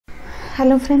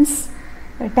Hello friends,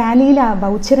 Tally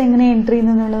voucher എങ്ങനെ entry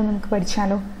ചെയ്യുന്നുള്ളത് നമുക്ക്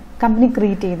പഠിച്ചാലോ. Company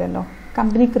create ചെയ്തല്ലോ.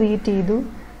 കമ്പനി ക്രിയേറ്റ് ചെയ്തു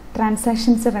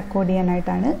ട്രാൻസാക്ഷൻസ് റെക്കോർഡ്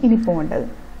ചെയ്യാനായിട്ടാണ് ഇനി പോകേണ്ടത്.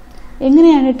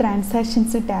 എങ്ങനെയാണ്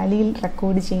ട്രാൻസാക്ഷൻസ് ടാലിയിൽ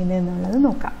റെക്കോർഡ് ചെയ്യുന്നത് എന്നുള്ളത്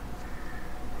നോക്കാം.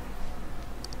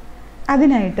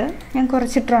 അതിനായിട്ട് ഞാൻ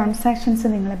കുറച്ച്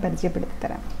ട്രാൻസാക്ഷൻസ് നിങ്ങളെ പരിചയപ്പെടുത്തി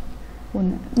തരാം.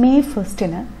 ഒന്ന്, മെയ്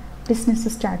 1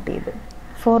 ബിസിനസ് സ്റ്റാർട്ട് ചെയ്തു.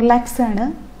 4 lakhs ആണ്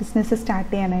ബിസിനസ്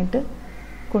സ്റ്റാർട്ട് ചെയ്യാനായിട്ട്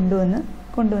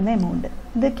കൊണ്ടുവന്ന എമൗണ്ട്.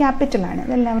 ഇത് ക്യാപിറ്റലാണ്,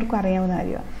 ഇതെല്ലാവർക്കും അറിയാവുന്ന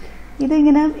കാര്യമാണ്.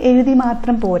 ഇതിങ്ങനെ എഴുതി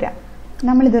മാത്രം പോരാ,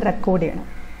 നമ്മളിത് റെക്കോർഡ് ചെയ്യണം.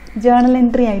 ജേർണൽ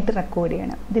എൻട്രി ആയിട്ട് റെക്കോർഡ്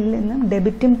ചെയ്യണം. ഇതിൽ നിന്നും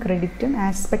ഡെബിറ്റും ക്രെഡിറ്റും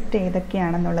ആസ്പെക്റ്റ്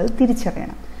ഏതൊക്കെയാണെന്നുള്ളത്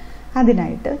തിരിച്ചറിയണം.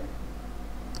 അതിനായിട്ട്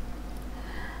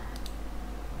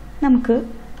നമുക്ക്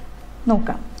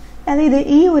നോക്കാം. അതായത്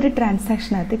ഈ ഒരു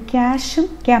ട്രാൻസാക്ഷനകത്ത് ക്യാഷും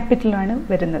ക്യാപിറ്റലുമാണ്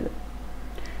വരുന്നത്.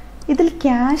 ഇതിൽ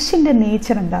ക്യാഷിൻ്റെ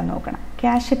നേച്ചർ എന്താണെന്ന് നോക്കണം.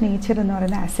 ക്യാഷ് നേച്ചർ എന്ന്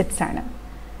പറയുന്നത് അസറ്റ്സ് ആണ്.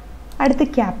 അടുത്ത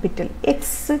ക്യാപിറ്റൽ,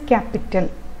 എക്സ്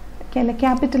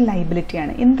ക്യാപിറ്റൽ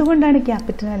ലൈബിലിറ്റിയാണ്. എന്തുകൊണ്ടാണ്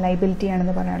ക്യാപിറ്റൽ ലൈബിലിറ്റി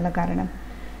ആണെന്ന് പറയാനുള്ള കാരണം,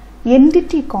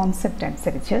 എൻറ്റിറ്റി കോൺസെപ്റ്റ്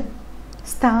അനുസരിച്ച്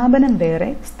സ്ഥാപനം വേറെ,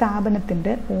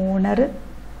 സ്ഥാപനത്തിൻ്റെ ഓണർ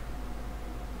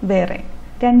വേറെ,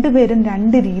 രണ്ടുപേരും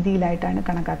രണ്ട് രീതിയിലായിട്ടാണ്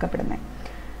കണക്കാക്കപ്പെടുന്നത്.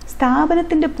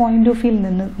 സ്ഥാപനത്തിൻ്റെ പോയിന്റ് ഓഫ് വ്യൂവിൽ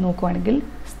നിന്ന് നോക്കുകയാണെങ്കിൽ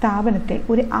സ്ഥാപനത്തെ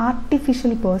ഒരു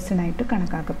ആർട്ടിഫിഷ്യൽ പേഴ്സണായിട്ട്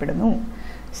കണക്കാക്കപ്പെടുന്നു.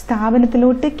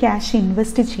 സ്ഥാപനത്തിലോട്ട് ക്യാഷ്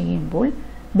ഇൻവെസ്റ്റ് ചെയ്യുമ്പോൾ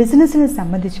ബിസിനസ്സിനെ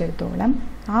സംബന്ധിച്ചിടത്തോളം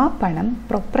ആ പണം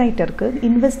പ്രൊപ്പറേറ്റർക്ക്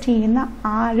ഇൻവെസ്റ്റ് ചെയ്യുന്ന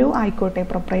ആരോ ആയിക്കോട്ടെ,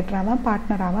 പ്രൊപ്പറേറ്റർ ആവാം,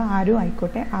 പാർട്ട്ണർ ആവാം, ആരോ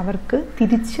ആയിക്കോട്ടെ, അവർക്ക്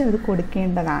തിരിച്ച് അത്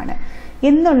കൊടുക്കേണ്ടതാണ്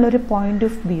എന്നുള്ളൊരു പോയിന്റ്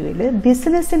ഓഫ് വ്യൂവിൽ,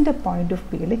 ബിസിനസ്സിൻ്റെ പോയിന്റ് ഓഫ്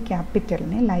വ്യൂവിൽ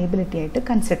ക്യാപിറ്റലിനെ ലൈബിലിറ്റി ആയിട്ട്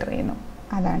കൺസിഡർ ചെയ്യുന്നു.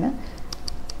 അതാണ്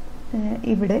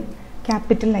ഇവിടെ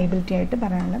ക്യാപിറ്റൽ ലൈബിലിറ്റി ആയിട്ട്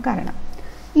പറയാനുള്ള കാരണം.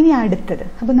 ഇനി അടുത്തത്,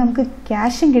 അപ്പോൾ നമുക്ക്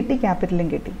ക്യാഷും കിട്ടി, ക്യാപിറ്റലും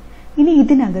കിട്ടി. ഇനി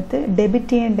ഇതിനകത്ത്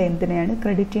ഡെബിറ്റ് ചെയ്യേണ്ട എന്തിനെയാണ്,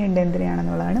 ക്രെഡിറ്റ് ചെയ്യേണ്ട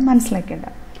എന്തിനാണെന്നുള്ളതാണ്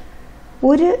മനസ്സിലാക്കേണ്ടത്.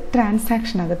 ഒരു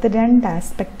ട്രാൻസാക്ഷനകത്ത് 2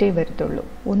 ആസ്പെക്റ്റേ വരത്തുള്ളൂ.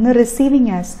 ഒന്ന്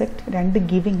receiving aspect, 2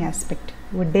 giving aspect.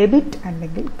 Debit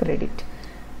അല്ലെങ്കിൽ ക്രെഡിറ്റ്.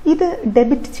 ഇത്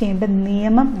ഡെബിറ്റ് ചെയ്യേണ്ട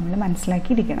നിയമം നമ്മൾ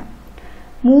മനസ്സിലാക്കിയിരിക്കണം.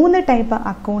 3 ടൈപ്പ്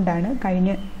അക്കൗണ്ടാണ് കഴിഞ്ഞ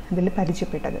ഇതിൽ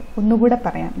പരിചയപ്പെട്ടത്. ഒന്നുകൂടെ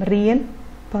പറയാം. Real,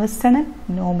 personal,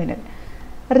 nominal.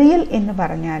 റിയൽ എന്ന്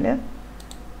പറഞ്ഞാൽ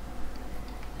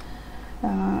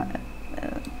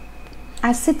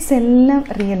അസറ്റ്സ് എല്ലാം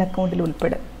റിയൽ അക്കൗണ്ടിൽ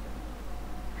ഉൾപ്പെടും.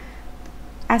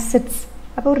 അസറ്റ്സ്,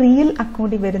 അപ്പോൾ റിയൽ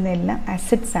അക്കൗണ്ടിൽ വരുന്ന എല്ലാം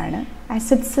അസറ്റ്സ് ആണ്.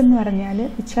 അസറ്റ്സ് എന്ന് പറഞ്ഞാൽ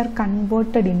which are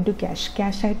converted in to cash,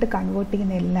 ക്യാഷായിട്ട് convert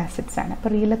ചെയ്യുന്ന എല്ലാ അസറ്റ്സ് ആണ്.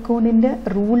 അപ്പോൾ റിയൽ അക്കൗണ്ടിൻ്റെ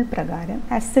റൂൾ പ്രകാരം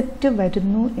അസറ്റ്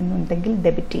വരുന്നു എന്നുണ്ടെങ്കിൽ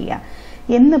ഡെബിറ്റ് ചെയ്യുക.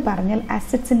 എന്ന് പറഞ്ഞാൽ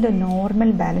അസറ്റ്സിൻ്റെ നോർമൽ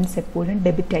ബാലൻസ് എപ്പോഴും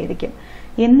ഡെബിറ്റ് ആയിരിക്കും.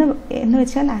 എന്ന്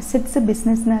വെച്ചാൽ അസറ്റ്സ്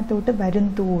ബിസിനസ്സിനകത്തോട്ട് വരും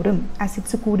തോറും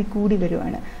അസറ്റ്സ് കൂടി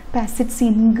വരുവാണ്. അപ്പോൾ അസറ്റ്സ്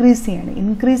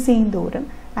ഇൻക്രീസ് ചെയ്യും തോറും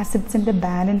അസറ്റ്സിൻ്റെ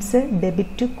ബാലൻസ്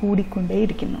ഡെബിറ്റ്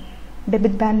കൂടിക്കൊണ്ടേയിരിക്കുന്നു.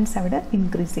 ഡെബിറ്റ് ബാലൻസ് അവിടെ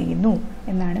ഇൻക്രീസ് ചെയ്യുന്നു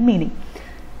എന്നാണ് മീനിങ്.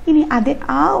 ഇനി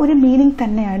ആ ഒരു മീനിങ്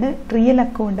തന്നെയാണ് റിയൽ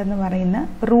അക്കൗണ്ട് എന്ന് പറയുന്ന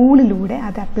റൂളിലൂടെ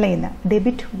അത് അപ്ലൈ ചെയ്യുന്ന.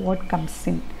 Debit what comes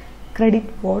in,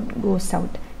 credit what goes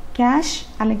out. Cash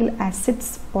അല്ലെങ്കിൽ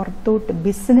അസറ്റ്സ് പുറത്തോട്ട്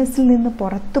ബിസിനസ്സിൽ നിന്ന്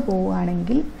പുറത്തു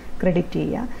പോവുകയാണെങ്കിൽ ക്രെഡിറ്റ്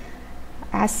ചെയ്യുക.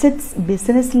 അസറ്റ്സ്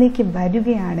ബിസിനസ്സിലേക്ക്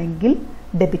വരികയാണെങ്കിൽ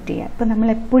ഡെബിറ്റ് ചെയ്യുക. ഇപ്പം നമ്മൾ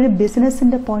എപ്പോഴും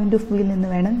ബിസിനസ്സിൻ്റെ പോയിന്റ് ഓഫ് വ്യൂവിൽ നിന്ന്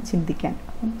വേണം ചിന്തിക്കാൻ.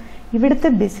 അപ്പം ഇവിടുത്തെ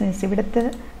ബിസിനസ്, ഇവിടുത്തെ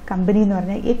കമ്പനി എന്ന്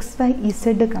പറഞ്ഞാൽ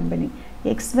XYZ കമ്പനി.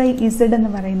 XYZ എന്ന്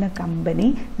പറയുന്ന കമ്പനി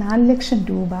 4 ലക്ഷം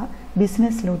രൂപ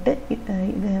ബിസിനസ്സിലോട്ട്,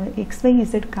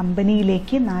 XYZ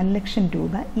കമ്പനിയിലേക്ക് 4 ലക്ഷം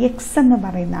രൂപ എക്സ് എന്ന്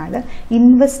പറയുന്ന ആൾ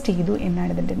ഇൻവെസ്റ്റ് ചെയ്തു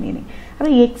എന്നാണ് ഇതിൻ്റെ മീനിങ്.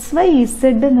 അപ്പോൾ XYZ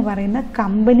എന്ന് പറയുന്ന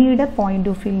കമ്പനിയുടെ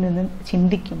പോയിന്റ് ഓഫ് വ്യൂവിൽ നിന്ന്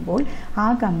ചിന്തിക്കുമ്പോൾ ആ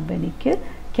കമ്പനിക്ക്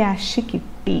ക്യാഷ്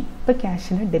കിട്ടി, ഇപ്പോൾ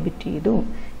ക്യാഷിന് ഡെബിറ്റ് ചെയ്തു.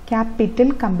 ക്യാപിറ്റൽ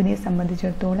കമ്പനിയെ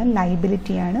സംബന്ധിച്ചിടത്തോളം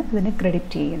ലൈബിലിറ്റിയാണ്, ഇതിന്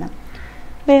ക്രെഡിറ്റ് ചെയ്യണം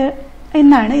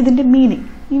എന്നാണ് ഇതിൻ്റെ മീനിങ്.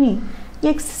 ഇനി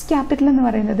എക്സ് ക്യാപിറ്റൽ എന്ന്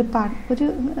പറയുന്നത്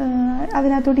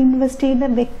അതിനകത്തോട്ട് ഇൻവെസ്റ്റ് ചെയ്ത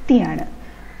വ്യക്തിയാണ്.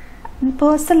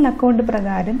 പേഴ്സണൽ അക്കൗണ്ട്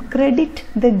പ്രകാരം ക്രെഡിറ്റ്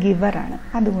ദ ഗിവർ ആണ്,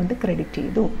 അതുകൊണ്ട് ക്രെഡിറ്റ്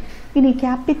ചെയ്തു. ഇനി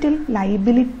ക്യാപിറ്റൽ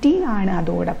ലൈബിലിറ്റി ആണ്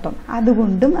അതോടൊപ്പം,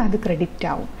 അതുകൊണ്ടും അത് ക്രെഡിറ്റ്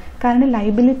ആവും. കാരണം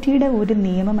ലൈബിലിറ്റിയുടെ ഒരു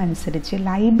നിയമം അനുസരിച്ച്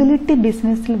ലൈബിലിറ്റി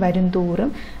ബിസിനസ്സിൽ വരും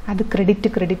തോറും അത് ക്രെഡിറ്റ്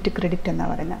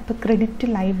എന്നാണ് പറയുന്നത്. അപ്പോൾ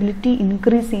ക്രെഡിറ്റ് ലൈബിലിറ്റി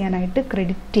ഇൻക്രീസ് ചെയ്യാനായിട്ട്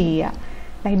ക്രെഡിറ്റ് ചെയ്യുക.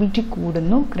 ലൈബിലിറ്റി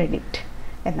കൂടുന്നു, ക്രെഡിറ്റ്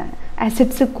എന്നാണ്.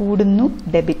 അസറ്റ്സ് കൂടുന്നു,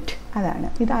 ഡെബിറ്റ്.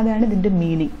 അതാണ് ഇതിൻ്റെ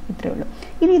മീനിങ്. ഇത്രയേ ഉള്ളൂ.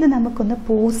 ഇനി ഇത് നമുക്കൊന്ന്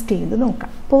പോസ്റ്റ് ചെയ്ത്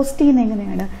നോക്കാം. പോസ്റ്റ് ചെയ്യുന്നത്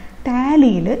എങ്ങനെയാണ്?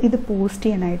 ടാലിയിൽ ഇത് പോസ്റ്റ്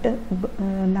ചെയ്യാനായിട്ട്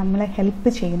നമ്മളെ ഹെൽപ്പ്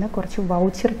ചെയ്യുന്ന കുറച്ച്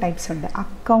വൗച്ചർ ടൈപ്സ് ഉണ്ട്.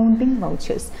 Accounting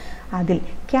vouchers. അതിൽ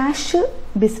ക്യാഷ്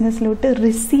ബിസിനസ്സിലോട്ട്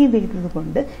റിസീവ് ചെയ്തത്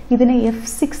കൊണ്ട് ഇതിനെ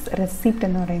F6 റെസിപ്റ്റ്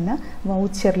എന്ന് പറയുന്ന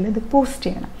വൗച്ചറിൽ ഇത് പോസ്റ്റ്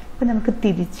ചെയ്യണം. അപ്പോൾ നമുക്ക്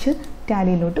തിരിച്ച്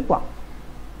ടാലിയിലോട്ട് പോവാം.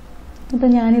 ഇപ്പോൾ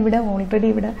ഞാനിവിടെ ഓൾറെഡി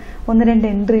ഇവിടെ 1-2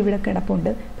 എൻട്രി ഇവിടെ കിടപ്പുണ്ട്.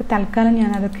 ഇപ്പോൾ തൽക്കാലം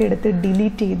ഞാൻ അതൊക്കെ എടുത്ത്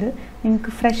ഡിലീറ്റ് ചെയ്ത്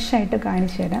നിങ്ങൾക്ക് ഫ്രഷ് ആയിട്ട്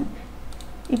കാണിച്ചു തരാം.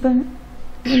 ഇപ്പം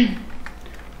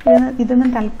ഇതൊന്നും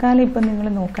തൽക്കാലം ഇപ്പം നിങ്ങൾ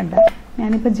നോക്കണ്ട.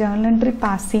 ഞാനിപ്പോൾ ജേർണൽ എൻട്രി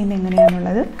പാസ് ചെയ്യുന്നത്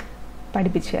എങ്ങനെയാണെന്നുള്ളത്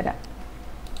പഠിപ്പിച്ചു തരാം.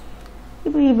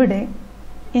 ഇപ്പോൾ ഇവിടെ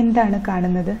എന്താണ്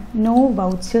കാണുന്നത്? നോ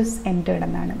വൗച്ചേഴ്സ് എൻറ്റേർഡ്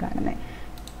എന്നാണ് കാണുന്നത്.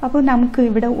 അപ്പോൾ നമുക്ക്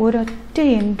ഇവിടെ ഒരൊറ്റ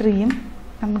എൻട്രിയും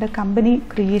നമ്മുടെ കമ്പനി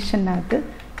ക്രിയേഷനകത്ത്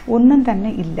ഒന്നും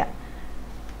തന്നെ ഇല്ല.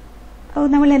 അപ്പോൾ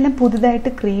നമ്മളെല്ലാം പുതുതായിട്ട്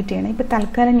ക്രിയേറ്റ് ചെയ്യണം. ഇപ്പോൾ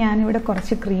തൽക്കാലം ഞാനിവിടെ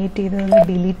കുറച്ച് ക്രിയേറ്റ് ചെയ്തതൊന്ന്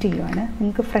ഡിലീറ്റ് ചെയ്യുവാണ്.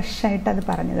 നിങ്ങൾക്ക് ഫ്രഷ് ആയിട്ട് അത്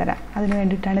പറഞ്ഞു തരാം. അതിന്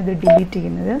വേണ്ടിയിട്ടാണ് ഇത് ഡിലീറ്റ്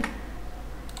ചെയ്യുന്നത്.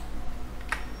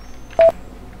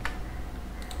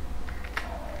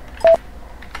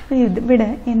 ഇവിടെ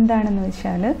എന്താണെന്ന്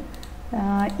വെച്ചാൽ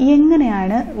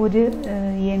എങ്ങനെയാണ് ഒരു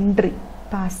എൻട്രി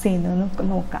പാസ് ചെയ്യുന്നതെന്ന്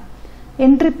നോക്കാം.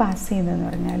 എൻട്രി പാസ് ചെയ്യുന്നതെന്ന്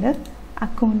പറഞ്ഞാൽ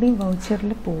അക്കൗണ്ടിങ്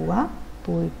വൗച്ചറിൽ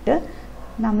പോയിട്ട്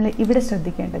നമ്മൾ ഇവിടെ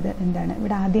ശ്രദ്ധിക്കേണ്ടത് എന്താണ്?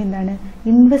 ഇവിടെ ആദ്യം എന്താണ്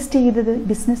ഇൻവെസ്റ്റ് ചെയ്തത്?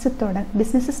 ബിസിനസ്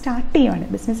സ്റ്റാർട്ട് ചെയ്യുവാണ്.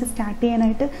 ബിസിനസ് സ്റ്റാർട്ട്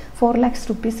ചെയ്യാനായിട്ട് 4 lakhs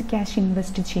rupees ക്യാഷ്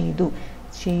ഇൻവെസ്റ്റ്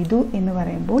ചെയ്തു എന്ന്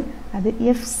പറയുമ്പോൾ അത്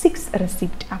F6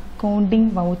 റെസിപ്റ്റ് അക്കൗണ്ടിങ്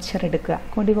വൗച്ചർ എടുക്കുക.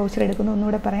 അക്കൗണ്ടിങ് വൗച്ചർ എടുക്കുന്ന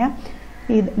ഒന്നുകൂടെ പറയാം.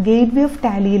 ഇത് ഗേറ്റ് വേ ഓഫ്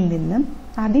ടാലിയിൽ നിന്നും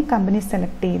ആദ്യം കമ്പനി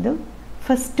സെലക്ട് ചെയ്തു.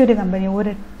 ഫസ്റ്റ് ഒരു കമ്പനി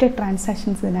ഒരൊറ്റ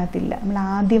ട്രാൻസാക്ഷൻസ് ഇതിനകത്തില്ല. നമ്മൾ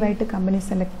ആദ്യമായിട്ട് കമ്പനി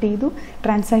സെലക്ട് ചെയ്തു,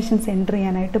 ട്രാൻസാക്ഷൻസ് എൻ്റർ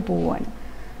ചെയ്യാനായിട്ട് പോവുകയാണ്.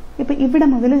 ഇപ്പോൾ ഇവിടെ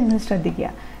മുതൽ നിങ്ങൾ ശ്രദ്ധിക്കുക,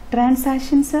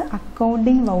 ട്രാൻസാക്ഷൻസ്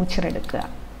അക്കൗണ്ടിങ് വൗച്ചർ എടുക്കുക.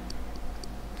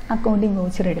 അക്കൗണ്ടിങ്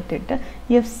വൗച്ചർ എടുത്തിട്ട്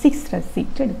F6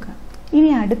 റെസിപ്റ്റ് എടുക്കുക. ഇനി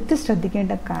അടുത്ത്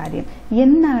ശ്രദ്ധിക്കേണ്ട കാര്യം,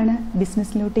 എന്നാണ്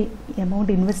ബിസിനസ്സിലോട്ട്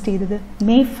എമൗണ്ട് ഇൻവെസ്റ്റ് ചെയ്തത്?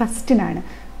 May 1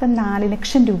 ഇപ്പം 4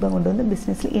 ലക്ഷം രൂപ കൊണ്ടുവന്ന്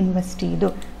ബിസിനസ്സിൽ ഇൻവെസ്റ്റ് ചെയ്തു.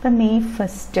 ഇപ്പം May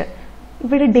 1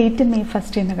 ഇവിടെ ഡേറ്റ് May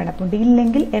 1 എന്ന് കിടപ്പുണ്ട്.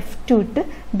 ഇല്ലെങ്കിൽ F2 ഇട്ട്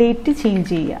ഡേറ്റ് ചേഞ്ച്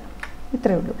ചെയ്യുക.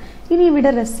 ഇത്രയേ ഉള്ളൂ. ഇനി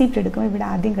ഇവിടെ റെസിപ്റ്റ് എടുക്കുമ്പോൾ ഇവിടെ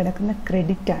ആദ്യം കിടക്കുന്ന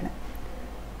ക്രെഡിറ്റ് ആണ്.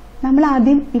 നമ്മൾ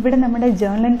ആദ്യം ഇവിടെ നമ്മുടെ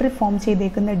ജേർണൽ എൻട്രി ഫോം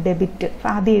ചെയ്തേക്കുന്ന ഡെബിറ്റ്,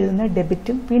 ആദ്യം എഴുതുന്ന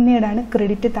ഡെബിറ്റും പിന്നീടാണ്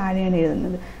ക്രെഡിറ്റ് താഴെയാണ്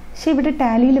എഴുതുന്നത്. പക്ഷെ ഇവിടെ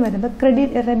ടാലിയിൽ വരുമ്പോൾ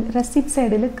റെസിപ്റ്റ്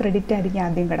സൈഡിൽ ക്രെഡിറ്റ് ആയിരിക്കും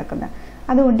ആദ്യം കിടക്കുന്നത്.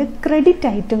 അതുകൊണ്ട് ക്രെഡിറ്റ്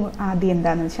ഐറ്റം ആദ്യം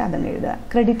എന്താണെന്ന് വെച്ചാൽ അതങ്ങ് എഴുതുക.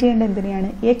 ക്രെഡിറ്റ് ചെയ്യേണ്ടത് എന്തിനെയാണ്?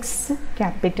 എക്സ്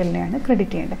ക്യാപിറ്റലിനെയാണ്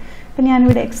ക്രെഡിറ്റ് ചെയ്യേണ്ടത്. അപ്പം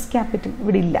ഞാനിവിടെ എക്സ് ക്യാപിറ്റൽ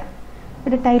ഇവിടെ ഇല്ല.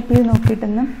 ഇവിടെ ടൈപ്പ് ചെയ്ത്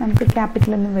നോക്കിയിട്ടൊന്നും നമുക്ക്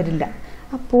ക്യാപിറ്റലൊന്നും വരില്ല.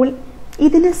 അപ്പോൾ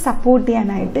ഇതിനെ സപ്പോർട്ട്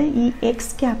ചെയ്യാനായിട്ട് ഈ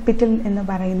എക്സ് ക്യാപിറ്റൽ എന്ന്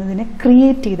പറയുന്നതിനെ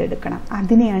ക്രിയേറ്റ് ചെയ്തെടുക്കണം.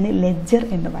 അതിനെയാണ് ലെഡ്ജർ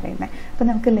എന്ന് പറയുന്നത്. അപ്പം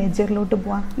നമുക്ക് ലെഡ്ജറിലോട്ട്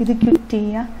പോവാം. ഇത് ക്വിറ്റ്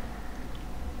ചെയ്യുക,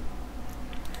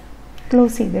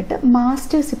 ക്ലോസ് ചെയ്തിട്ട്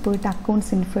മാസ്റ്റേഴ്സിൽ പോയിട്ട്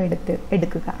അക്കൗണ്ട്സ് ഇൻഫോ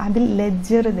എടുക്കുക. അതിൽ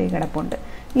ലെഡ്ജർ ഇതേ കിടപ്പുണ്ട്.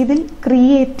 ഇതിൽ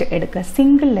ക്രിയേറ്റ് എടുക്കുക,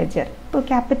 സിംഗിൾ ലെഡ്ജർ. ഇപ്പോൾ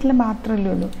ക്യാപിറ്റൽ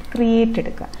മാത്രമല്ലേ ഉള്ളൂ, ക്രിയേറ്റ്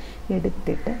എടുക്കുക.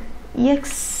 എടുത്തിട്ട്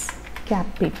എക്സ്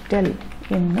ക്യാപിറ്റൽ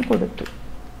എന്ന് കൊടുത്തു.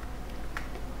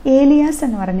 ഏലിയാസ്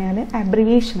എന്ന് പറഞ്ഞാൽ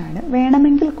അബ്രിവിയേഷനാണ്,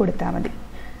 വേണമെങ്കിൽ കൊടുത്താൽ മതി.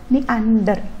 ഇനി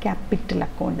അണ്ടർ ക്യാപിറ്റൽ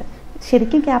അക്കൗണ്ട്.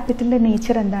 ശരിക്കും ക്യാപിറ്റലിൻ്റെ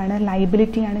നേച്ചർ എന്താണ്?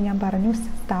 ലൈബിലിറ്റിയാണ്. ഞാൻ പറഞ്ഞു,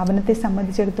 സ്ഥാപനത്തെ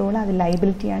സംബന്ധിച്ചിടത്തോളം അത്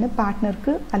ലൈബിലിറ്റിയാണ്.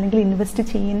 പാർട്ട്ണർക്ക് അല്ലെങ്കിൽ ഇൻവെസ്റ്റ്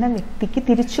ചെയ്യുന്ന വ്യക്തിക്ക്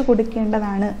തിരിച്ചു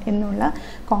കൊടുക്കേണ്ടതാണ് എന്നുള്ള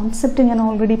കോൺസെപ്റ്റ് ഞാൻ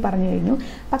ഓൾറെഡി പറഞ്ഞു കഴിഞ്ഞു.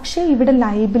 പക്ഷേ ഇവിടെ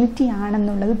ലൈബിലിറ്റി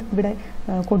ആണെന്നുള്ളത് ഇവിടെ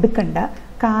കൊടുക്കണ്ട.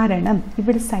 കാരണം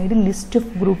ഇവിടെ സൈഡിൽ ലിസ്റ്റ്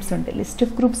ഓഫ് ഗ്രൂപ്പ്സ് ഉണ്ട്. ലിസ്റ്റ്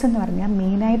ഓഫ് ഗ്രൂപ്പ്സ് എന്ന് പറഞ്ഞാൽ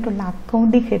മെയിനായിട്ടുള്ള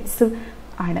അക്കൗണ്ടിങ് ഹെഡ്സ്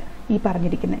ആണ് ഈ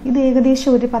പറഞ്ഞിരിക്കുന്നത്. ഇത് ഏകദേശം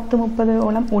ഒരു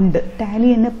 10-30ഓളം ഉണ്ട്. ടാലി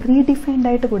എന്ന് പ്രീ ഡിഫൈൻഡ്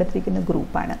ആയിട്ട് കൊടുത്തിരിക്കുന്ന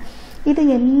ഗ്രൂപ്പാണ്. ഇത്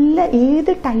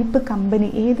ഏത് ടൈപ്പ് കമ്പനി,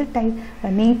 ഏത്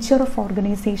ടൈപ്പ് നേച്ചർ ഓഫ്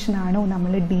ഓർഗനൈസേഷൻ ആണോ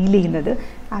നമ്മൾ ഡീൽ ചെയ്യുന്നത്,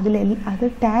 അത്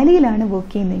ടാലിയിലാണ്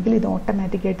വർക്ക് ചെയ്യുന്നതെങ്കിൽ ഇത്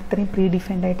ഓട്ടോമാറ്റിക്കായിട്ട് ഇത്രയും പ്രീ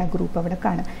ഡിഫൈൻഡ് ആയിട്ട് ആ ഗ്രൂപ്പ് അവിടെ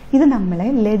കാണും. ഇത് നമ്മളെ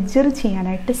ലെഡ്ജർ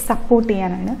ചെയ്യാനായിട്ട് സപ്പോർട്ട്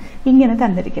ചെയ്യാനാണ് ഇങ്ങനെ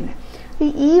തന്നിരിക്കുന്നത്.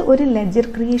 ഈ ഒരു ലെഡ്ജർ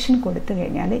ക്രിയേഷൻ കൊടുത്തു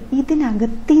കഴിഞ്ഞാൽ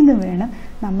ഇതിനകത്തുനിന്ന് വേണം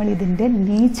നമ്മൾ ഇതിൻ്റെ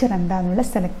നേച്ചർ എന്താണെന്നുള്ള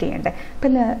സെലക്ട് ചെയ്യേണ്ടത്.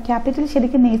 ഇപ്പം ക്യാപിറ്റൽ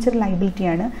ശരിക്കും നേച്ചർ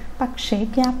ലൈബിലിറ്റിയാണ്. പക്ഷേ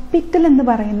ക്യാപിറ്റൽ എന്ന്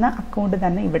പറയുന്ന അക്കൗണ്ട്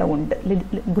തന്നെ ഇവിടെ ഉണ്ട്,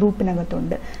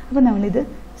 ഗ്രൂപ്പിനകത്തുണ്ട്. അപ്പോൾ നമ്മളിത്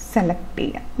സെലക്ട്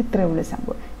ചെയ്യാം. ഇത്രയേ ഉള്ളൂ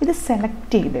സംഭവം. ഇത്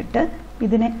സെലക്ട് ചെയ്തിട്ട്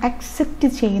ഇതിനെ അക്സെപ്റ്റ്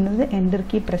ചെയ്യുന്നത് എൻ്റർ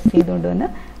കീ പ്രസ് ചെയ്തുകൊണ്ട് വന്ന്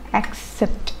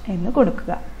അക്സെപ്റ്റ് എന്ന്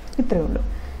കൊടുക്കുക. ഇത്രയേ ഉള്ളൂ.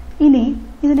 ഇനി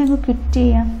ഇതിനങ്ങ് ക്വിറ്റ്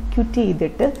ചെയ്യാം. ക്വിറ്റ്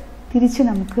ചെയ്തിട്ട് തിരിച്ച്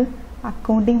നമുക്ക്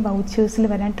അക്കൗണ്ടിങ് വൗച്ചേഴ്സിൽ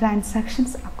വരാൻ,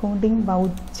 ട്രാൻസാക്ഷൻസ് അക്കൗണ്ടിങ്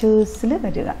വൗച്ചേഴ്സിൽ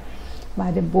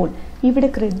വരുമ്പോൾ ഇവിടെ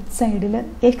ക്രെഡിറ്റ് സൈഡിൽ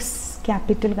എക്സ്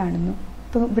ക്യാപിറ്റൽ കാണുന്നു.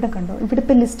 ഇപ്പോൾ ഇവിടെ കണ്ടോ, ഇവിടെ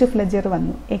ഇപ്പോൾ ലിസ്റ്റ് ഓഫ് ലെഡ്ജർ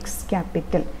വന്നു എക്സ്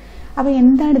ക്യാപിറ്റൽ. അപ്പോൾ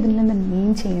എന്താണ് ഇതിൽ നിന്ന്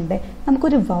മീൻ ചെയ്യേണ്ടത്?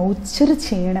 നമുക്കൊരു വൗച്ചർ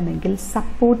ചെയ്യണമെങ്കിൽ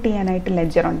സപ്പോർട്ട് ചെയ്യാനായിട്ട്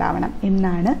ലെഡ്ജർ ഉണ്ടാവണം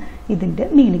എന്നാണ് ഇതിൻ്റെ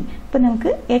മീനിങ്. ഇപ്പോൾ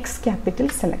നമുക്ക് എക്സ് ക്യാപിറ്റൽ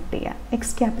സെലക്ട് ചെയ്യാം.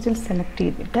 എക്സ് ക്യാപിറ്റൽ സെലക്ട്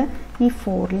ചെയ്തിട്ട് ഈ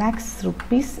 4 lakhs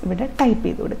rupees ഇവിടെ ടൈപ്പ്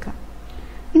ചെയ്ത് കൊടുക്കാം.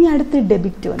 ഇനി അടുത്ത്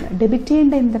ഡെബിറ്റ് വന്നു. ഡെബിറ്റ്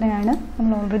ചെയ്യേണ്ട എന്തിനാണ്?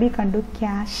 നമ്മൾ ഓൾറെഡി കണ്ടു,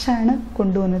 ക്യാഷാണ്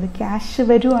കൊണ്ടുവന്നത്. ക്യാഷ്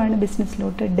വരുവാണ്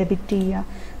ബിസിനസ്സിലോട്ട്, ഡെബിറ്റ് ചെയ്യുക.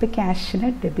 ഇപ്പോൾ ക്യാഷിനെ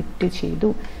ഡെബിറ്റ് ചെയ്തു.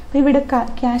 അപ്പോൾ ഇവിടെ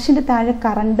ക്യാഷിൻ്റെ താഴെ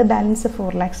കറണ്ട് ബാലൻസ്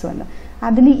 4 lakhs വന്നു.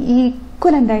 അതിന്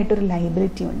ഈക്വലൻ്റ് ആയിട്ടൊരു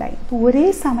ലൈബിലിറ്റി ഉണ്ടായി. അപ്പോൾ ഒരേ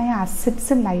സമയം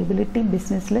അസറ്റ്സും ലൈബിലിറ്റിയും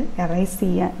ബിസിനസ്സിൽ എറൈസ്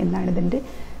ചെയ്യുക എന്നാണ് ഇതിൻ്റെ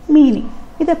മീനിങ്.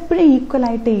 ഇതെപ്പോഴും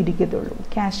ഈക്വലായിട്ടേ ഇരിക്കത്തുള്ളൂ,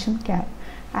 ക്യാഷും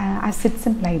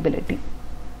അസറ്റ്സും ലൈബിലിറ്റി.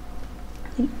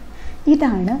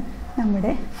 ഇതാണ്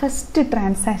നമ്മുടെ ഫസ്റ്റ്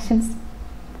ട്രാൻസാക്ഷൻസ്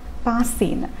പാസ്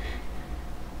ചെയ്യുന്നത്.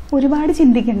 ഒരുപാട്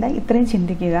ചിന്തിക്കേണ്ട, ഇത്രയും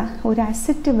ചിന്തിക്കുക. ഒരു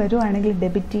അസറ്റ് വരുവാണെങ്കിൽ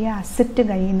ഡെബിറ്റ് ചെയ്യുക, അസറ്റ്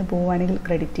കയ്യിൽ നിന്ന് പോവുകയാണെങ്കിൽ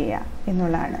ക്രെഡിറ്റ് ചെയ്യുക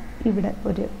എന്നുള്ളതാണ് ഇവിടെ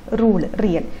ഒരു റൂള്,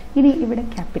 റിയൽ. ഇനി ഇവിടെ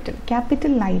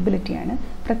ക്യാപിറ്റൽ ലൈബിലിറ്റിയാണ്.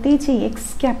 പ്രത്യേകിച്ച്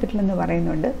എക്സ് ക്യാപിറ്റൽ എന്ന്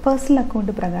പറയുന്നുണ്ട്. പേഴ്സണൽ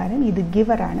അക്കൗണ്ട് പ്രകാരം ഇത്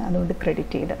ഗിവറാണ്, അതുകൊണ്ട്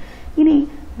ക്രെഡിറ്റ് ചെയ്ത്. ഇനി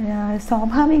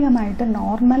സ്വാഭാവികമായിട്ട്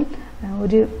നോർമൽ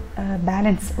ഒരു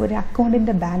ബാലൻസ്, ഒരു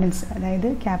അക്കൗണ്ടിൻ്റെ ബാലൻസ്, അതായത്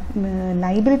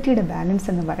ലൈബിലിറ്റിയുടെ ബാലൻസ്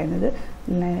എന്ന് പറയുന്നത്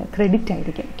ക്രെഡിറ്റ്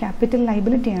ആയിരിക്കും. ക്യാപിറ്റൽ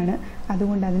ലൈബിലിറ്റിയാണ്,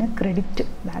 അതുകൊണ്ട് അതിന് ക്രെഡിറ്റ്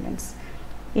ബാലൻസ്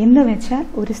എന്ന് വെച്ചാൽ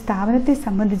ഒരു സ്ഥാപനത്തെ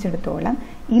സംബന്ധിച്ചിടത്തോളം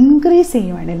ഇൻക്രീസ്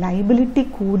ചെയ്യുവാണ്. ലൈബിലിറ്റി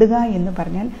കൂടുക എന്ന്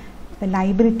പറഞ്ഞാൽ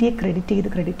ലൈബിലിറ്റിയെ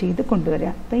ക്രെഡിറ്റ് ചെയ്ത്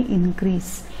കൊണ്ടുവരിക. അപ്പോൾ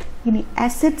ഇൻക്രീസ്. ഇനി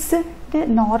അസറ്റ്സിൻ്റെ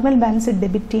നോർമൽ ബാലൻസ്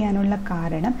ഡെബിറ്റ് ചെയ്യാനുള്ള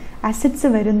കാരണം അസറ്റ്സ്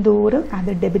വരുംതോറും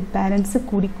അത് ഡെബിറ്റ് ബാലൻസ്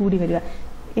കൂടി വരിക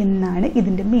എന്നാണ്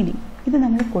ഇതിൻ്റെ മീനിങ്. ഇത്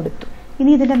നമ്മൾ കൊടുത്തു.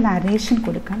 ഇനി ഇതിൻ്റെ നരേഷൻ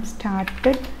കൊടുക്കാം.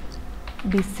 സ്റ്റാർട്ടഡ്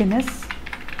ബിസിനസ്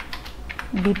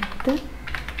വിത്ത്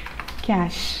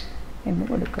ക്യാഷ് എന്ന്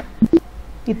കൊടുക്കുക.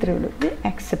 ഇത്രയേ ഉള്ളൂ. ഇത്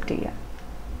അക്സെപ്റ്റ് ചെയ്യുക.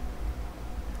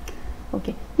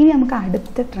 ഓക്കെ, ഇനി നമുക്ക്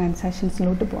അടുത്ത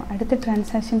ട്രാൻസാക്ഷൻസിലോട്ട് പോകാം. അടുത്ത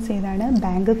ട്രാൻസാക്ഷൻസ് ഏതാണ്?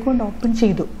 ബാങ്ക് അക്കൗണ്ട് ഓപ്പൺ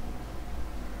ചെയ്തു.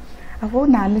 അപ്പോൾ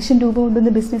 4 ലക്ഷം രൂപ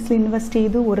കൊണ്ടുവന്ന് ബിസിനസ്സിൽ ഇൻവെസ്റ്റ്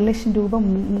ചെയ്തു. 1 ലക്ഷം രൂപ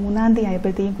 3-ാം തീയതി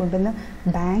ആയപ്പോഴത്തേക്കും കൊണ്ടുവന്ന്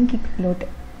ബാങ്കിലോട്ട്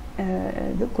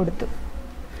ഇത് കൊടുത്തു.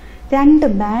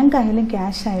 ബാങ്ക് ആയാലും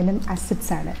ക്യാഷ് ആയാലും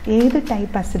അസറ്റ്സ് ആണ്. ഏത്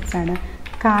ടൈപ്പ് അസറ്റ്സ് ആണ്?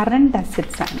 കറണ്ട്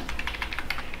അസറ്റ്സ് ആണ്.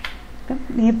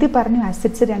 നേരത്തെ പറഞ്ഞു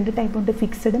അസറ്റ്സ് 2 ടൈപ്പ് ഉണ്ട്,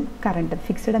 ഫിക്സഡും കറണ്ടും.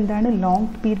 ഫിക്സഡ് എന്താണ്? ലോങ്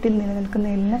പീരീഡിൽ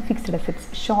നിലനിൽക്കുന്നതെല്ലാം ഫിക്സഡ് അസറ്റ്സ്.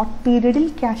 ഷോർട്ട് പീരീഡിൽ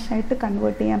ക്യാഷ് ആയിട്ട്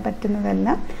കൺവേർട്ട് ചെയ്യാൻ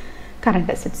പറ്റുന്നതെല്ലാം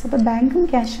കറണ്ട് അസറ്റ്സ്. അപ്പോൾ ബാങ്കും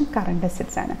ക്യാഷും കറണ്ട്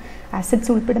അസറ്റ്സ് ആണ്. അസറ്റ്സ്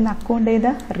ഉൾപ്പെടുന്ന അക്കൗണ്ട്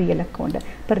ഏതാ? Real account.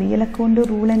 അപ്പോൾ റിയൽ അക്കൗണ്ട്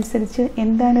റൂൾ അനുസരിച്ച്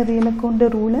എന്താണ് real account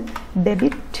rule?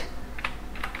 Debit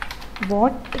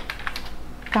what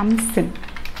comes in.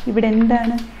 ഇവിടെ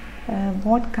എന്താണ്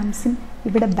വാട്ട് കംസ് ഇൻ?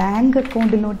 ഇവിടെ ബാങ്ക്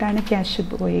അക്കൗണ്ടിലോട്ടാണ് ക്യാഷ്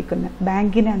പോയേക്കുന്നത്.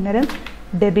 ബാങ്കിന് അന്നേരം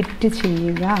ഡെബിറ്റ്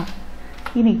ചെയ്യുക.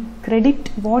 ഇനി ക്രെഡിറ്റ്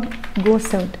വാട്ട്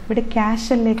ഗോസ് ഔട്ട്. ഇവിടെ ക്യാഷ്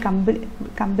അല്ലേ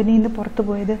കമ്പനിയിൽ നിന്ന് പുറത്തു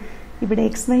പോയത്. ഇവിടെ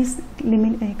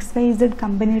XYZ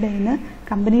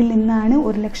കമ്പനിയിൽ നിന്നാണ്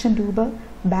 1 ലക്ഷം രൂപ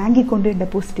ബാങ്കിൽ കൊണ്ട്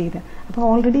ഡെപ്പോസിറ്റ് ചെയ്തത്. അപ്പോൾ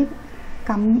ഓൾറെഡി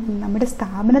നമ്മുടെ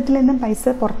സ്ഥാപനത്തിൽ നിന്നും പൈസ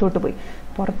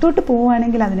പുറത്തോട്ട്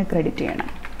പോവുകയാണെങ്കിൽ അതിനെ ക്രെഡിറ്റ് ചെയ്യണം.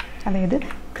 അതായത്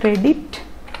ക്രെഡിറ്റ്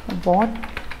വാട്ട്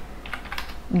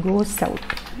ഗോസ്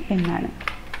ഔട്ട് എന്നാണ്.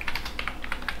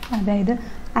 അതായത്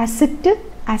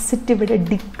അസറ്റ് ഇവിടെ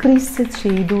ഡിക്രീസ്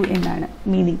ചെയ്തു എന്നാണ്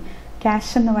മീനിങ്.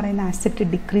 ക്യാഷ് എന്ന് പറയുന്ന അസറ്റ്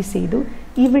ഡിക്രീസ് ചെയ്തു.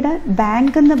 ഇവിടെ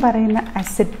ബാങ്ക് എന്ന് പറയുന്ന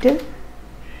അസറ്റ്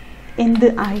എന്ത്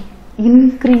ആയി?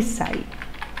 ഇൻക്രീസ് ആയി.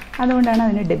 അതുകൊണ്ടാണ്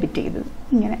അതിനെ ഡെബിറ്റ് ചെയ്തത്.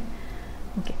 ഇങ്ങനെ.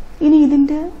 ഓക്കെ, ഇനി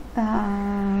ഇതിൻ്റെ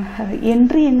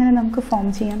എൻട്രി എങ്ങനെ നമുക്ക് ഫോം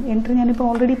ചെയ്യാം? എൻട്രി ഞാനിപ്പോൾ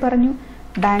ഓൾറെഡി പറഞ്ഞു.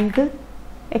 Bank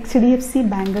HDFC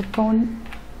bank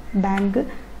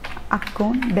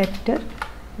account debtor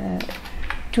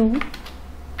to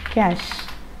cash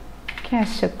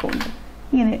account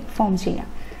ഇങ്ങനെ ഫോം ചെയ്യാം.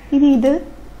 ഇനി ഇത്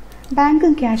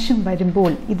ബാങ്കും ക്യാഷും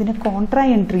വരുമ്പോൾ ഇതിന് കോൺട്രാ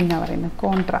എൻട്രി എന്നാണ് പറയുന്നത്.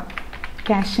 കോൺട്രാ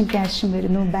ക്യാഷും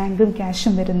വരുന്നു, ബാങ്കും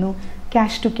ക്യാഷും വരുന്നു,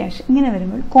 ക്യാഷ് ടു ക്യാഷ് ഇങ്ങനെ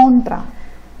വരുമ്പോൾ കോൺട്രാ.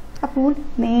 അപ്പോൾ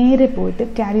നേരെ പോയിട്ട്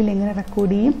ടാലിയിൽ എങ്ങനെ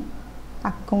റെക്കോർഡ് ചെയ്യും?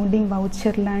 അക്കൗണ്ടിങ്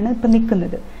വൗച്ചറിലാണ് ഇപ്പം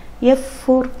നിൽക്കുന്നത്. F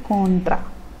ഫോർ കോൺട്രാ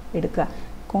എടുക്കുക.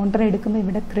 കോൺട്രാ എടുക്കുമ്പോൾ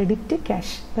ഇവിടെ ക്രെഡിറ്റ്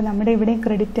ക്യാഷ്. ഇപ്പം നമ്മുടെ ഇവിടെ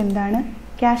ക്രെഡിറ്റ് എന്താണ്?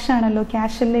 ക്യാഷ് ആണല്ലോ.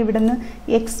 ക്യാഷ് അല്ലേ ഇവിടെ നിന്ന്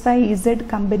XYZ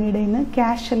കമ്പനിയുടെ നിന്ന്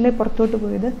ക്യാഷ് അല്ലേ പുറത്തോട്ട്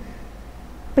പോയത്.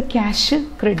 ഇപ്പം ക്യാഷ്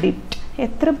ക്രെഡിറ്റ്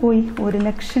എത്ര പോയി? 1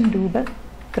 ലക്ഷം രൂപ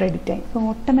ക്രെഡിറ്റ് ആയി. ഇപ്പോൾ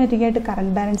ഓട്ടോമാറ്റിക്കായിട്ട്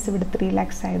കറണ്ട് ബാലൻസ് ഇവിടെ 3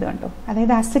 lakhs ആയതുകൊണ്ടോ.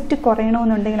 അതായത് അസറ്റ്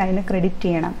കുറയണമെന്നുണ്ടെങ്കിൽ അതിനെ ക്രെഡിറ്റ്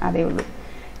ചെയ്യണം, അതേ ഉള്ളൂ.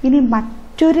 ഇനി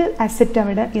മറ്റൊരു അസറ്റ്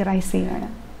അവിടെ ഇറൈസ് ചെയ്യുകയാണ്.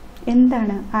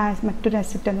 എന്താണ് ആ മറ്റൊരു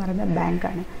അസറ്റ് എന്ന് പറയുന്നത്?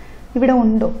 ബാങ്കാണ്. ഇവിടെ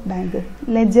ഉണ്ടോ ബാങ്ക്?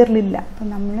 ലെജറിലില്ല. അപ്പം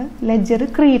നമ്മൾ ലെജർ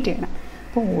ക്രിയേറ്റ് ചെയ്യണം.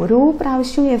 അപ്പോൾ ഓരോ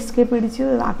പ്രാവശ്യവും എസ്കേപ്പ് പിടിച്ച്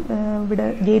ഇവിടെ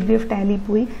ഗേറ്റ്വേ ഓഫ് ടാലി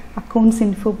പോയി അക്കൗണ്ട്സ്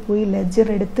ഇൻഫോ പോയി ലെജർ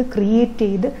എടുത്ത് ക്രിയേറ്റ്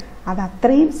ചെയ്ത് അത്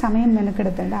അത്രയും സമയം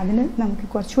മെനക്കെടുത്തേണ്ട. അതിന് നമുക്ക്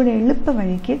കുറച്ചുകൂടി എളുപ്പ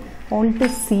വഴിക്ക് Alt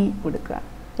C കൊടുക്കുക.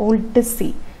 Alt C.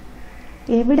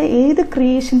 എവിടെ ഏത്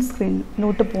ക്രിയേഷൻ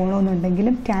സ്ക്രീനിലോട്ട്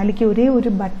പോകണമെന്നുണ്ടെങ്കിലും ടാലിക്ക് ഒരേ ഒരു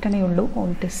ബട്ടണേ ഉള്ളൂ,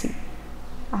 Alt C.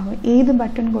 ഏത്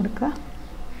ബട്ടൺ കൊടുക്കുക?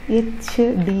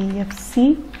 HDFC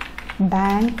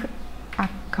bank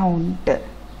account.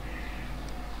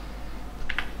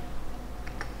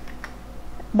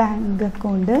 Bank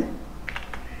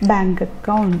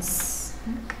accounts.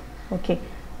 Okay,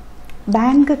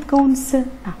 bank accounts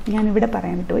ഞാനിവിടെ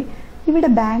പറയാൻ വിട്ടുപോയി. ഇവിടെ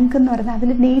ബാങ്ക് എന്ന് പറഞ്ഞാൽ അതിൽ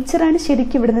നേച്ചറാണ്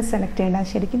ശരിക്കും ഇവിടുന്ന് സെലക്ട് ചെയ്യേണ്ടത്.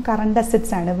 ശരിക്കും കറണ്ട്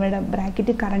അസറ്റ്സ് ആണ്. ഇവിടെ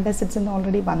ബ്രാക്കറ്റ് കറണ്ട് അസറ്റ്സ് എന്ന്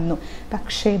ഓൾറെഡി വന്നു.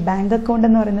 പക്ഷേ ബാങ്ക് അക്കൗണ്ട്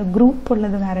എന്ന് പറയുന്നത് ഗ്രൂപ്പ്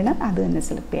ഉള്ളത് കാരണം അത് തന്നെ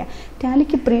സെലക്ട് ചെയ്യാം.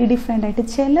 ടാലിക്ക് പ്രീ ഡിഫൈൻഡ് ആയിട്ട്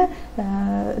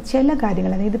ചില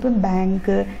കാര്യങ്ങൾ, അതായത് ഇപ്പം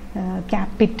bank,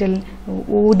 capital,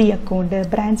 OD account,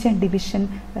 branch and division,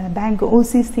 bank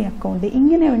OCC account,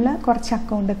 ഇങ്ങനെയുള്ള കുറച്ച്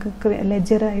അക്കൗണ്ടൊക്കെ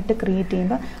ലെജറായിട്ട് ക്രിയേറ്റ്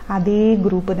ചെയ്യുമ്പോൾ അതേ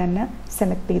ഗ്രൂപ്പ് തന്നെ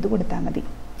സെലക്ട് ചെയ്ത് കൊടുത്താൽ മതി.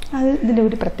 അത് ഇതിൻ്റെ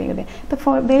ഒരു പ്രത്യേകത.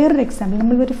 ഇപ്പോൾ വേറൊരു എക്സാമ്പിൾ,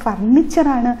 നമ്മളൊരു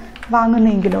ഫർണിച്ചറാണ്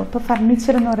വാങ്ങുന്നതെങ്കിലോ, ഇപ്പോൾ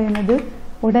ഫർണിച്ചർ എന്ന് പറയുന്നത്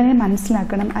ഉടനെ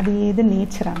മനസ്സിലാക്കണം അത് ഏത്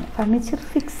നേച്ചറാണ്. Furniture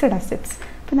fixed assets.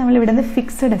 അപ്പോൾ നമ്മളിവിടെ നിന്ന്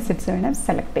ഫിക്സഡ് അസറ്റ്സ് വേണം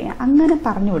സെലക്ട് ചെയ്യാൻ. അങ്ങനെ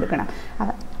പറഞ്ഞു കൊടുക്കണം.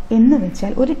 എന്ന്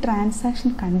വെച്ചാൽ ഒരു ട്രാൻസാക്ഷൻ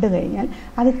കണ്ടു കഴിഞ്ഞാൽ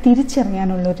അത്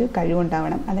തിരിച്ചറിയാനുള്ളൊരു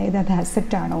കഴിവുണ്ടാവണം. അതായത് അത്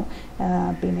അസറ്റാണോ,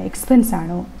 പിന്നെ എക്സ്പെൻസ്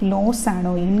ആണോ, ലോസ്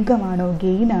ആണോ, ഇൻകം ആണോ,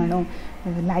 ഗെയിൻ ആണോ,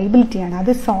 ലൈബിലിറ്റി ആണ്.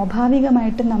 അത്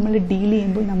സ്വാഭാവികമായിട്ട് നമ്മൾ ഡീൽ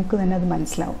ചെയ്യുമ്പോൾ നമുക്ക് തന്നെ അത്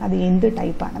മനസ്സിലാവും അത് എന്ത്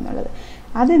ടൈപ്പാണെന്നുള്ളത്.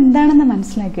 അതെന്താണെന്ന്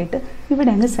മനസ്സിലാക്കിയിട്ട് ഇവിടെ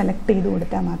അങ്ങ് സെലക്ട് ചെയ്ത്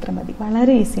കൊടുത്താൽ മാത്രം മതി.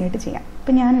 വളരെ ഈസി ആയിട്ട് ചെയ്യാം.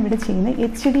 ഇപ്പം ഞാനിവിടെ ചെയ്യുന്നത്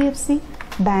HDFC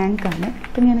ബാങ്കാണ്.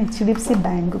 ഇപ്പം ഞാൻ HDFC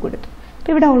ബാങ്ക് കൊടുത്തു.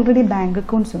 അപ്പോൾ ഇവിടെ ഓൾറെഡി ബാങ്ക്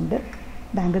അക്കൗണ്ട്സ് ഉണ്ട്.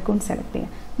 ബാങ്ക് അക്കൗണ്ട് സെലക്ട്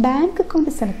ചെയ്യാം. ബാങ്ക് അക്കൗണ്ട്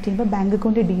സെലക്ട് ചെയ്യുമ്പോൾ ബാങ്ക്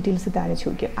അക്കൗണ്ട് ഡീറ്റെയിൽസ് താഴെ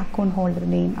ചോദിക്കും. Account holder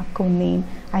name, account name,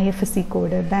 IFSC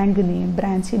code, bank name,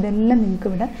 branch, ഇതെല്ലാം നിങ്ങൾക്ക്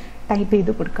ഇവിടെ ടൈപ്പ്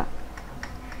ചെയ്ത് കൊടുക്കാം.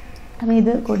 അപ്പോൾ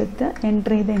ഇത് കൊടുത്ത്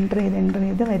എൻ്റർ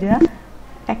ചെയ്ത് വരിക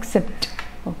അക്സെപ്റ്റ്,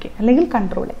 ഓക്കെ, അല്ലെങ്കിൽ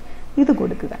കൺട്രോൾ ഇത്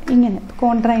കൊടുക്കുക. ഇങ്ങനെ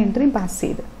കോൺട്രാ എൻട്രിയും പാസ്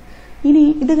ചെയ്ത് ഇനി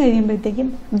ഇത് കഴിയുമ്പോഴത്തേക്കും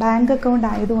ബാങ്ക് അക്കൗണ്ട്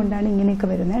ആയതുകൊണ്ടാണ് ഇങ്ങനെയൊക്കെ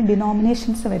വരുന്നത്.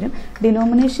 ഡിനോമിനേഷൻസ് വരും.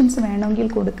 ഡിനോമിനേഷൻസ് വേണമെങ്കിൽ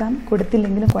കൊടുക്കാം,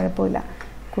 കൊടുത്തില്ലെങ്കിലും കുഴപ്പമില്ല,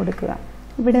 കൊടുക്കുക.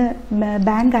 ഇവിടെ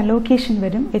ബാങ്ക് അലോക്കേഷൻ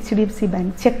വരും. HDFC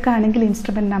bank. ചെക്കാണെങ്കിൽ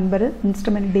instrument number,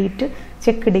 instrument date,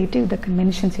 check date ഇതൊക്കെ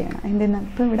മെൻഷൻ ചെയ്യണം.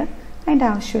 ഇപ്പോൾ ഇവിടെ അതിൻ്റെ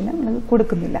ആവശ്യമില്ല, നമ്മൾ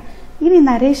കൊടുക്കുന്നില്ല. ഇനി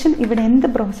നരേഷൻ ഇവിടെ എന്ത്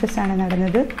പ്രോസസ്സാണ്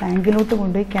നടന്നത്, ബാങ്കിലോട്ട്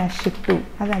കൊണ്ടുപോയി ക്യാഷ് ഇട്ടു,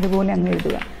 അത് അതുപോലെ അങ്ങ്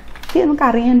എഴുതുക. ഇത് നമുക്ക്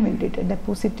അറിയാൻ വേണ്ടിയിട്ട്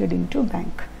ഡെപ്പോസിറ്റഡ് ഇൻ ടു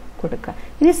ബാങ്ക് കൊടുക്കുക.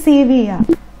 ഇനി സേവ്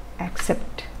ചെയ്യുക,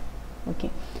 ആക്സെപ്റ്റ്, ഓക്കെ.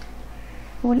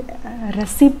 അപ്പോൾ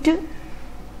റെസിപ്റ്റ്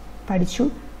പഠിച്ചു,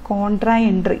 കോൺട്രാ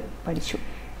എൻട്രി പഠിച്ചു.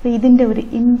 അപ്പോൾ ഇതിൻ്റെ ഒരു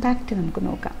ഇമ്പാക്റ്റ് നമുക്ക്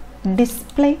നോക്കാം.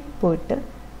 ഡിസ്പ്ലേ പോയിട്ട്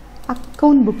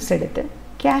അക്കൗണ്ട് ബുക്സ് എടുത്ത്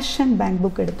ക്യാഷ് ആൻഡ് ബാങ്ക്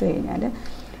ബുക്ക് എടുത്തു കഴിഞ്ഞാൽ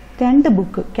രണ്ട്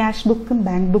ബുക്ക്, ക്യാഷ് ബുക്കും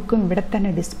ബാങ്ക് ബുക്കും ഇവിടെ തന്നെ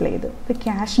ഡിസ്പ്ലേ ചെയ്തു. ഇപ്പോൾ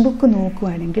ക്യാഷ് ബുക്ക്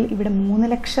നോക്കുകയാണെങ്കിൽ ഇവിടെ 3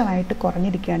 ലക്ഷമായിട്ട്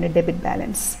കുറഞ്ഞിരിക്കുകയാണ് ഡെബിറ്റ്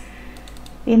ബാലൻസ്.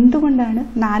 എന്തുകൊണ്ടാണ്?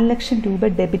 4 ലക്ഷം രൂപ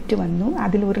ഡെബിറ്റ് വന്നു,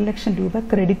 അതിൽ 1 ലക്ഷം രൂപ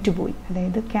ക്രെഡിറ്റ് പോയി.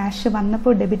 അതായത് ക്യാഷ്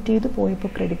വന്നപ്പോൾ ഡെബിറ്റ് ചെയ്ത്,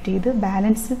 പോയപ്പോൾ ക്രെഡിറ്റ് ചെയ്ത്,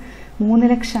 ബാലൻസ്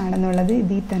 3 ലക്ഷമാണെന്നുള്ളത്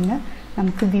ഇതിൽ തന്നെ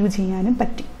നമുക്ക് വ്യൂ ചെയ്യാനും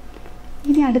പറ്റി.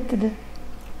 ഇനി അടുത്തത്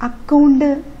അക്കൗണ്ട്,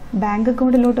 ബാങ്ക്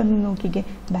അക്കൗണ്ടിലോട്ടൊന്ന് നോക്കിക്കേ.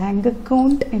 ബാങ്ക്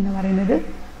അക്കൗണ്ട് എന്ന് പറയുന്നത്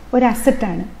ഒരു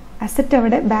അസറ്റാണ്. അസറ്റ്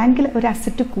അവിടെ ബാങ്കിൽ ഒരു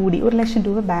അസറ്റ് കൂടി, 1 ലക്ഷം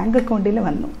രൂപ ബാങ്ക് അക്കൗണ്ടിൽ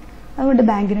വന്നു, അതുകൊണ്ട്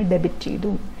ബാങ്കിന് ഡെബിറ്റ്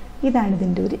ചെയ്തു. ഇതാണ്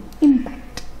ഇതിൻ്റെ ഒരു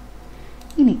ഇമ്പാക്റ്റ്.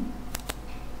 ഇനി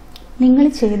നിങ്ങൾ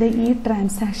ചെയ്ത ഈ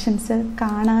ട്രാൻസാക്ഷൻസ്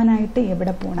കാണാനായിട്ട്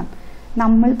എവിടെ പോകണം?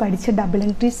 നമ്മൾ പഠിച്ച double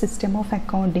entry system of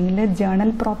അക്കൗണ്ടിങ്ങിൽ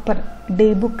journal proper day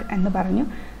book എന്ന് പറഞ്ഞു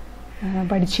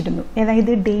പഠിച്ചിരുന്നു.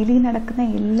 അതായത് ഡെയിലി നടക്കുന്ന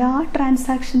എല്ലാ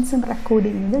ട്രാൻസാക്ഷൻസും റെക്കോർഡ്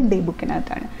ചെയ്യുന്നത് ഡേ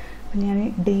ബുക്കിനകത്താണ്. അപ്പം ഞാൻ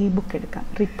ഡേ ബുക്ക് എടുക്കാം.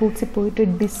 റിപ്പോർട്ട്സിൽ പോയിട്ട്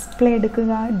ഡിസ്പ്ലേ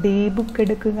എടുക്കുക, ഡേ ബുക്ക്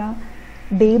എടുക്കുക.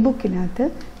 ഡേ ബുക്കിനകത്ത്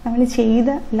നമ്മൾ ചെയ്ത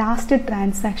ലാസ്റ്റ്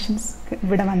ട്രാൻസാക്ഷൻസ്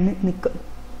ഇവിടെ വന്ന് നിൽക്കും.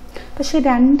 പക്ഷേ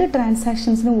 2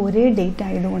 ട്രാൻസാക്ഷൻസിന് ഒരേ ഡേറ്റ്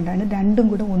ആയതുകൊണ്ടാണ് രണ്ടും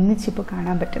കൂടെ ഒന്നിച്ചിപ്പോൾ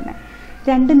കാണാൻ പറ്റുന്നത്.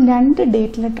 2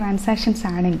 ഡേറ്റിലെ ട്രാൻസാക്ഷൻസ്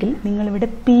ആണെങ്കിൽ നിങ്ങളിവിടെ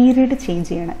പീരീഡ് ചേഞ്ച്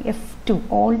ചെയ്യണം. F2,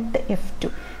 Alt F2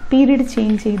 period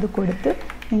change ചെയ്ത് കൊടുത്ത്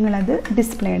നിങ്ങളത്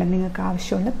ഡിസ്പ്ലേ ചെയ്യണം. നിങ്ങൾക്ക്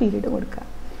ആവശ്യമുള്ള പീരീഡ് കൊടുക്കുക.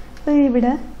 അപ്പോൾ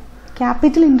ഇവിടെ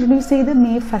ക്യാപിറ്റൽ ഇൻട്രൊഡ്യൂസ് ചെയ്ത്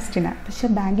May 1 പക്ഷേ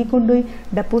ബാങ്കിൽ കൊണ്ടുപോയി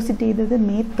ഡെപ്പോസിറ്റ് ചെയ്തത്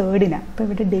May 3 അപ്പോൾ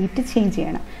ഇവിടെ ഡേറ്റ് ചേഞ്ച്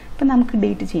ചെയ്യണം. അപ്പോൾ നമുക്ക്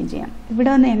ഡേറ്റ് ചേഞ്ച് ചെയ്യാം. ഇവിടെ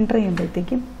വന്ന് എൻ്റർ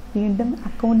ചെയ്യുമ്പോഴത്തേക്കും വീണ്ടും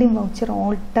അക്കൗണ്ടിങ് വൗച്ചർ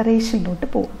ഓൾട്ടറേഷനിലോട്ട്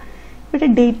പോകും. ഇവിടെ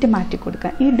ഡേറ്റ് മാറ്റി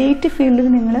കൊടുക്കുക. ഈ ഡേറ്റ് ഫീൽഡിൽ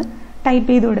നിങ്ങൾ ടൈപ്പ്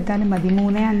ചെയ്ത് കൊടുത്താലും മതി,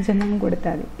 3-5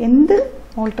 കൊടുത്താൽ മതി. എന്ത്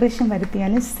ഓൾട്ടറേഷൻ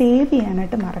വരുത്തിയാലും സേവ്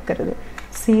ചെയ്യാനായിട്ട് മറക്കരുത്.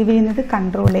 സേവ് ചെയ്യുന്നത്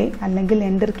Ctrl+A അല്ലെങ്കിൽ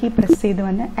എൻ്റർ കീ പ്രസ് ചെയ്ത്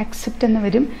വന്ന് അക്സെപ്റ്റ് എന്ന്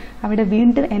വരും. അവിടെ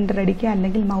വീണ്ടും എൻ്റർ അടിക്കുക,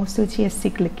 അല്ലെങ്കിൽ മൗസ് വെച്ച്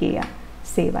SC ക്ലിക്ക് ചെയ്യുക,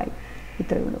 സേവായി.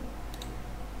 ഇത്രയേ ഉള്ളൂ.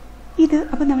 ഇത്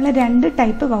അപ്പോൾ നമ്മൾ 2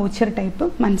 ടൈപ്പ് വൗച്ചർ ടൈപ്പ്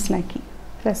മനസ്സിലാക്കി,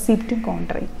 റെസിപ്റ്റും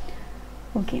കോൺട്രയും.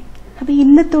 ഓക്കെ, അപ്പോൾ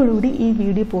ഇന്നത്തോടുകൂടി ഈ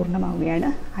വീഡിയോ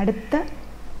പൂർണ്ണമാവുകയാണ്. അടുത്ത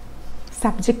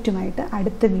സബ്ജക്റ്റുമായിട്ട്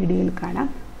അടുത്ത വീഡിയോയിൽ കാണാം.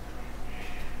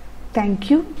 Thank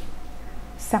you.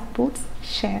 Support,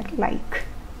 share, like.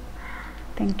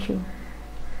 Thank you.